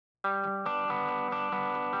My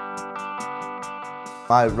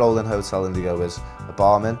role in Hotel Indigo is a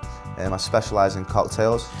barman. I specialise in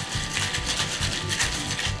cocktails.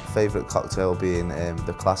 Favourite cocktail being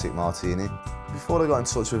the classic martini. Before I got in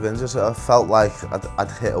touch with Ingeus, I felt like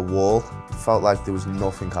I'd hit a wall. It felt like there was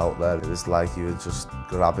nothing out there. It was like you were just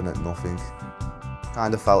grabbing at nothing.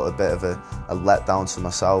 Kind of felt a bit of a letdown to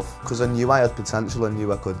myself, because I knew I had potential. I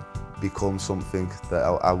knew I could become something that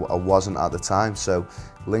I wasn't at the time. So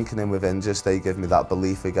linking in with Ingeus, they give me that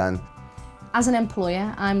belief again. As an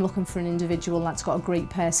employer, I'm looking for an individual that's got a great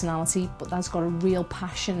personality, but that's got a real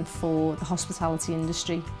passion for the hospitality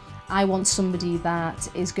industry. I want somebody that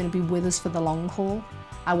is going to be with us for the long haul.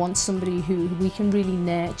 I want somebody who we can really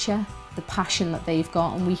nurture the passion that they've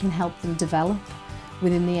got, and we can help them develop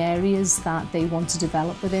within the areas that they want to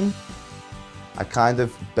develop within. I kind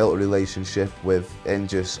of built a relationship with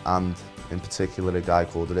Ingeus and in particular a guy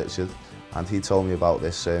called Richard, and he told me about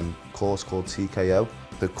this course called TKO.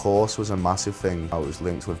 The course was a massive thing. It was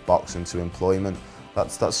linked with boxing to employment.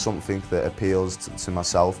 That's something that appeals to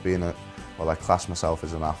myself, being well, I class myself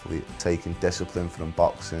as an athlete, taking discipline from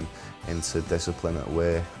boxing into discipline at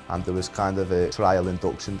work. And there was kind of a trial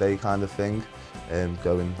induction day kind of thing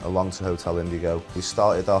going along to Hotel Indigo. We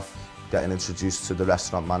started off getting introduced to the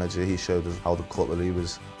restaurant manager. He showed us how the cutlery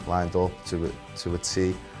was lined up to a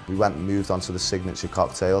T. We went and moved on to the signature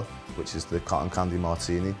cocktail, which is the cotton candy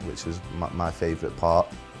martini, which was my favourite part.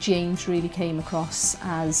 James really came across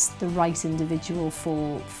as the right individual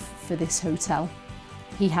for this hotel.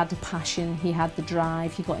 He had the passion, he had the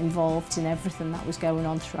drive, he got involved in everything that was going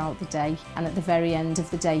on throughout the day. And at the very end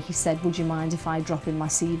of the day, he said, "Would you mind if I drop in my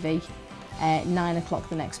CV?" At 9 o'clock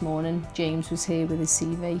the next morning, James was here with his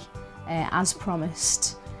CV, as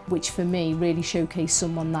promised, which for me really showcased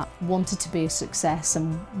someone that wanted to be a success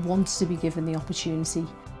and wanted to be given the opportunity.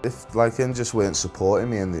 If Ingeus weren't supporting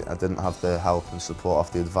me and I didn't have the help and support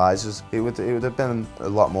of the advisors, it would have been a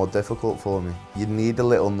lot more difficult for me. You need a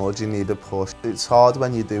little nudge, you need a push. It's hard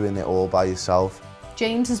when you're doing it all by yourself.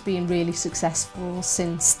 James has been really successful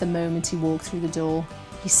since the moment he walked through the door.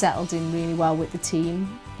 He settled in really well with the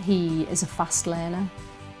team. He is a fast learner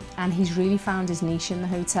and he's really found his niche in the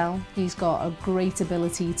hotel. He's got a great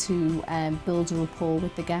ability to build a rapport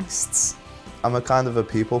with the guests. I'm a kind of a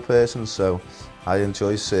people person, so I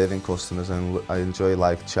enjoy serving customers and I enjoy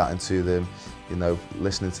chatting to them, you know,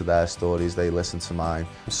 listening to their stories, they listen to mine.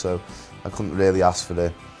 So I couldn't really ask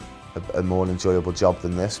for a more enjoyable job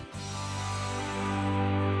than this.